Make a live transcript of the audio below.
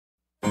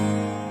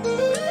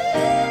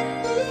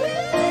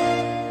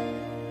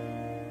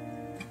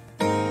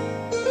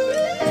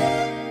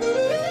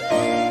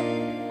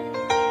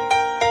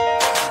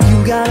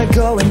gotta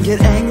go and get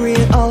angry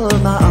at all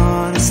of my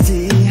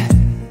honesty.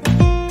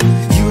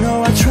 You know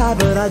I try,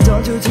 but I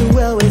don't do too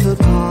well with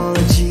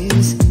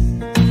apologies.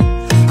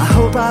 I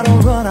hope I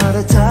don't run out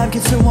of time.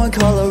 Can someone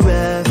call a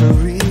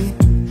referee?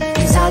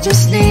 'Cause I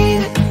just need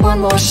one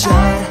more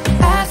shot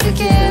at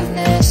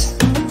forgiveness.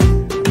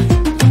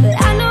 But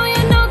I know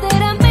you know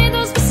that I made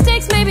those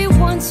mistakes maybe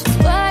once or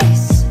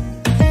twice.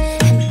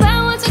 And by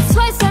once or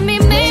twice I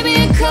mean maybe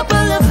a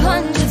couple of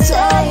 100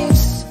 times.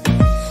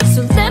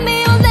 So let me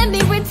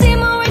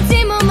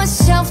redeem on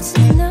myself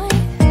tonight.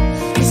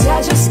 'Cause I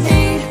just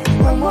need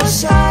one more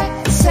shot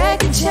at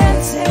second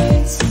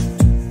chances.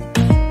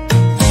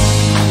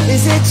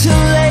 Is it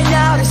too late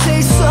now to say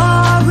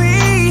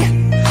sorry?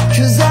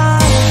 'Cause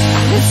I'm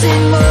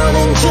missing more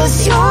than just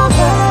your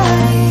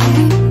body.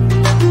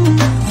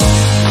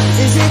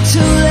 Is it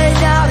too late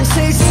now to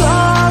say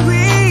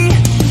sorry?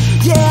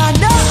 Yeah, I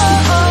know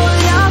that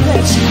I'll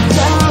let you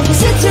down.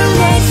 Is it too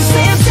late to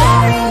say I'm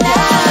sorry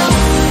now?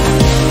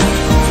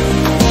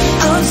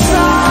 I'm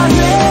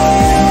sorry.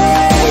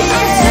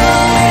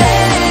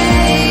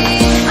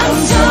 I'm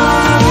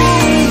sorry,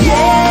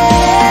 yeah.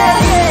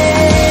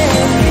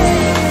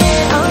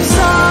 I'm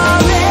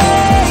sorry.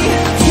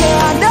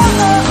 Yeah, I know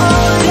that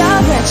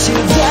I'll let you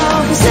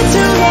down. Is it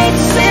too late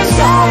to say I'm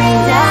sorry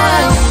now?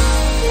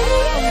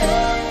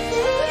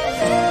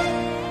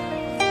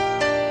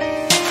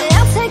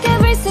 I'll take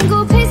every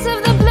single piece of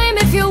the blame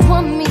if you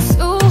want me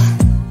to.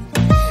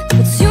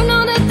 But you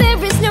know that there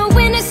is no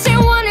innocent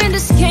one in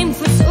this game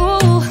for two.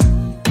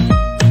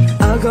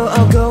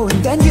 I'll go, and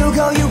then you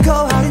go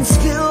out and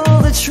spill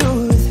the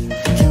truth.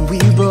 Can we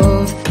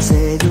both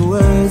say the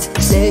words,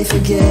 say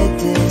forget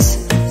this?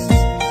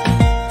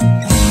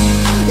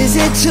 Is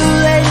it too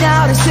late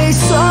now to say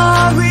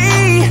sorry?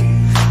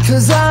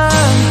 'Cause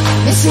I'm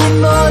missing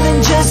more than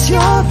just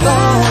your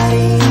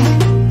body.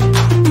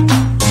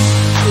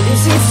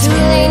 Is it too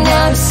late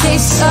now to say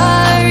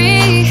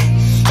sorry?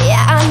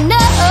 Yeah, I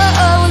know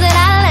that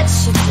I let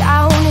you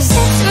down. Is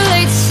it too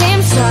late to say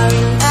I'm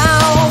sorry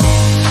now?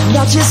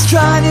 Not just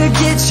trying to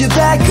get you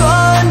back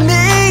on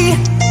me.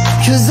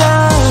 'Cause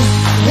I'm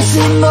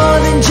missing more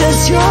than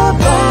just your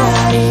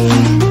body.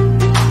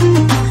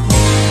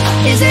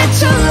 Is it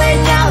too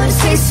late now to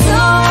say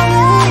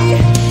sorry?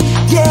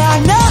 Yeah, I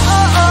know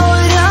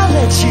that I'll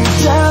let you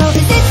down.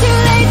 Is it too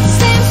late to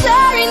say I'm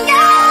sorry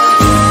now?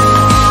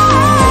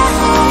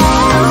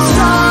 I'm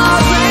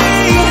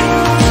sorry.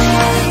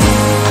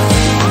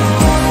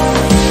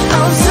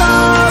 I'm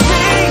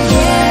sorry,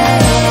 yeah.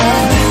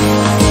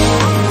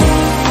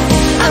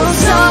 I'm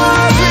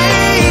sorry.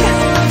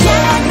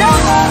 Yeah, I know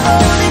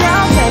that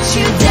I'll let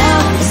you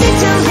down. Is it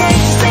too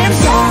late to say I'm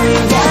sorry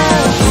now?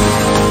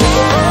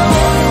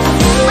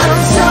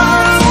 I'm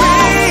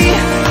sorry.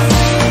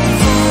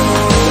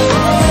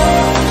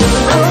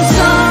 I'm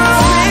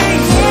sorry,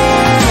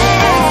 yeah.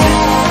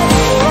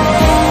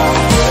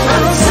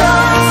 I'm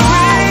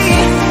sorry.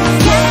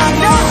 Yeah, I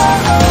know that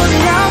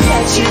I'll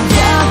let you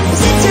down.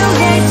 Is it too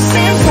late to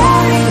say I'm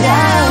sorry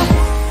now?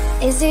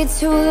 Is it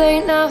too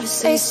late now to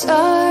say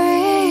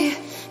sorry?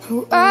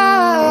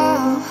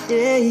 Oh,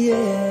 Yeah,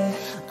 yeah.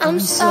 I'm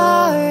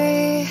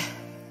sorry.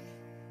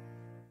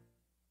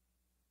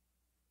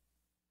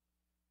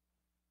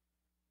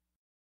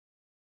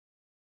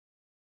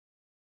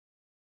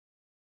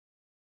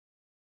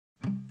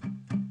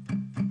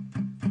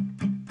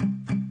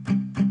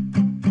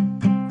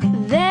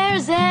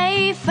 There's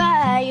a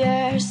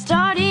fire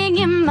starting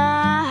in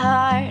my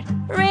heart,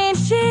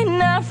 reaching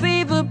a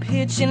fever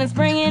pitch and it's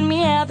bringing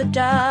me out the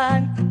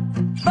dark.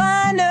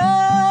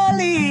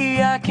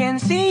 Finally, I can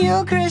see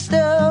you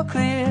crystal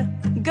clear.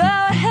 Go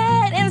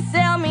ahead and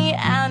sell me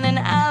out and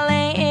I'll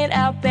lay it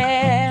out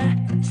bare.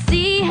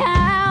 See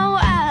how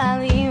I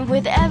leave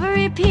with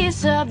every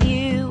piece of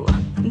you.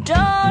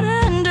 Don't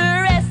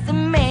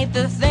underestimate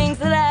the things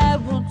that I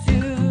will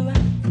do.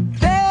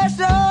 There's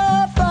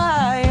a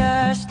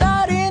fire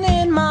starting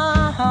in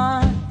my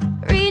heart,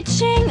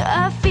 reaching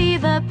a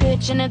fever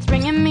pitch and it's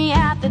bringing me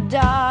out the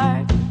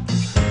dark.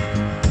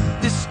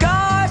 The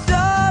scars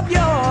of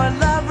your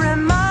love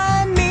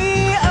remind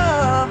me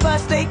of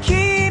us. They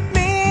keep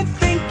me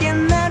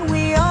thinking that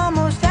we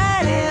almost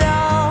had it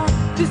all.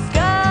 The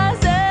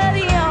scars of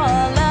your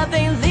love,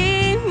 they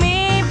leave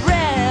me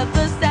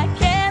breathless. I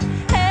can't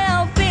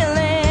help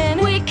feeling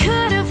we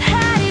could have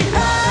had it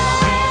all.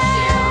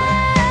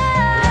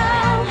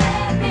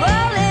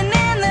 Rolling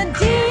in the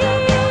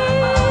deep,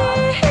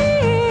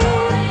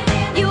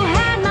 you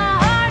had my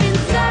heart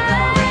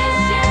inside.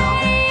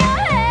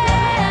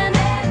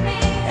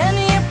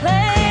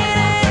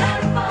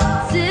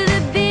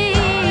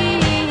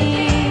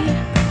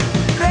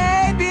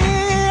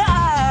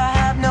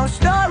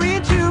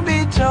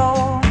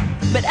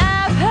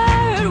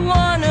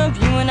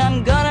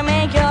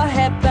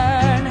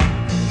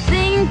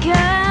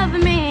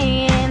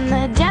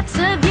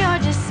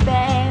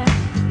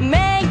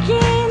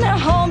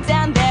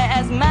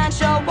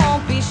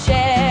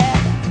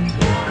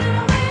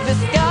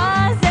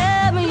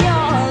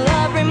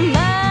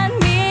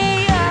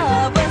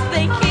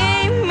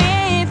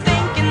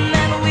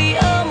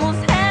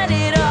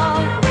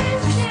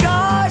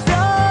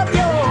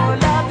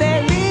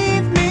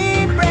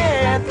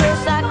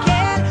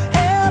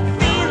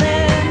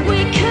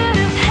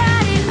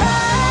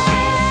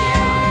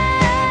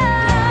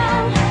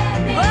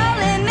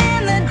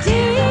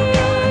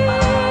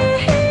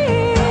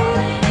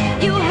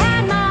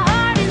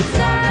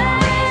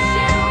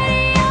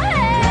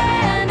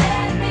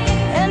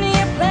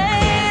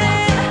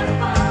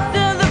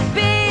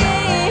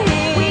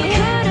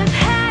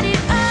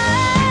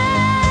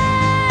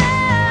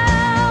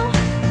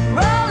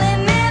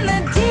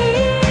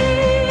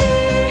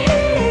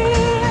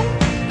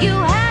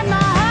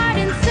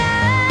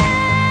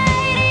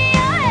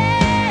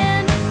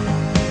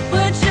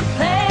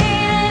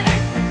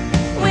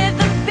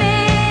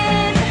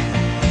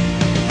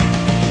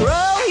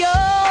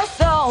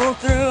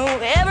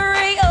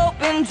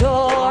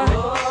 door.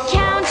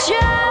 Count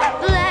your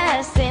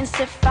blessings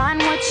to find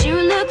what you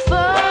look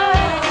for.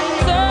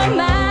 Turn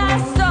my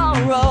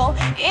sorrow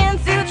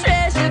into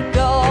treasure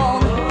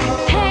gold.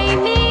 Pay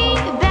me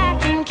back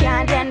in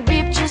kind and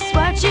reap just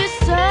what you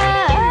sow.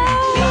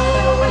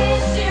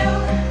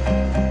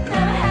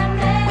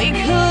 We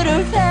could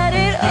have had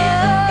it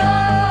all.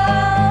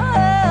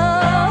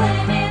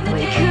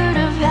 We could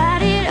have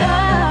had it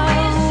all.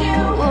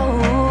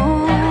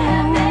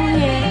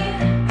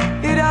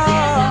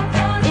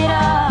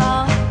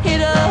 Yeah.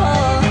 It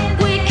all.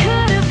 We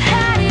could have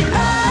had it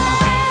all.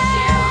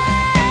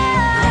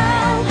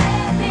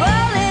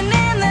 Rolling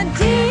in the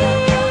deep.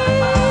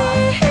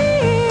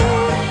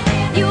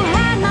 You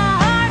had my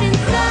heart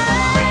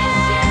inside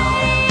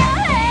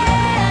your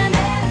hand,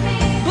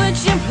 but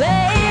you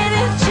played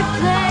it, you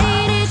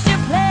played it, you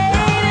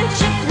played it,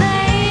 you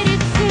played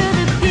it to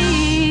the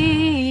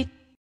beat.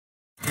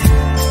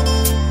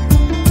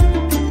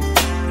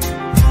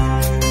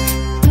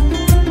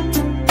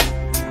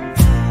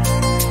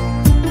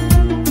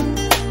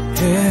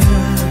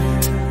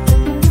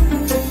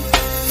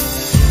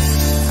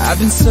 I've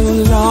been so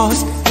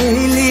lost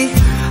lately,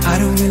 I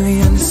don't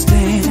really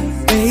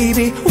understand,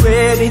 baby,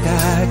 where did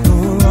I go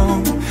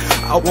wrong?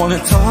 I wanna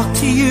talk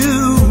to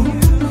you,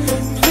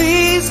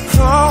 please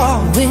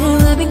call. Where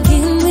will I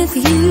begin with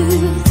you?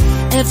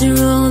 After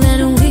all that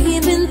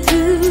we've been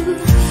through,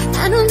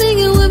 I don't think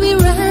it would be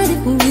right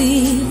if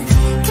we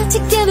got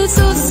together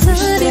so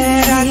suddenly.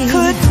 That I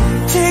could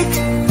take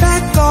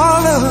back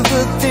all of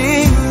the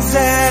things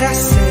that I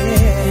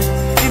said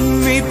and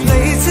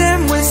replace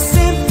them with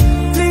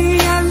simply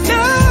I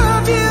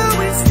love you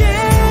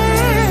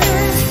instead.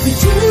 We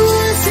didn't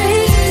want to say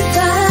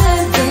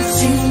goodbye, but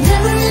you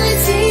never really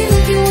seemed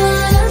like you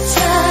wanna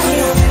try.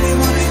 I really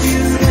wanted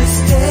you to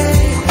stay,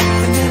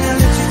 and then I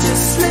let you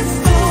just slip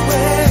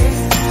away.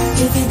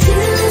 If you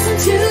didn't listen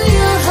to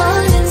your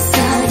heart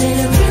inside, then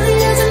it really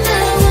doesn't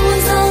matter what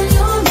was on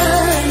your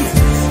mind.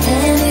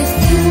 And if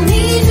you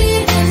need me,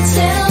 then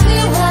tell me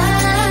why.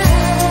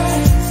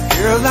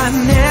 Girl, I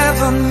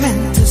never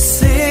meant to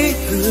say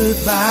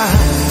goodbye.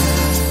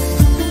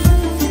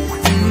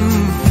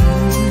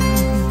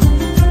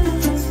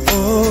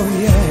 Oh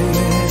yeah,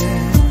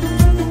 yeah.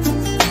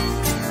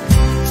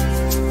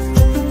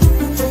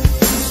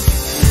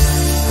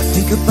 I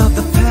think about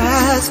the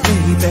past,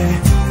 baby,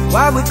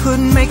 why we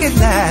couldn't make it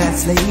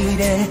last,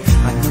 lady.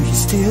 I know you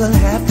still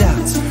have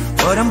doubts,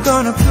 but I'm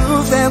gonna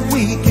prove that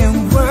we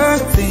can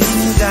work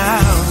things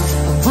out.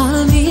 I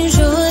wanna be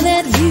sure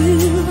that you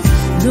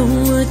know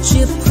what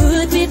you're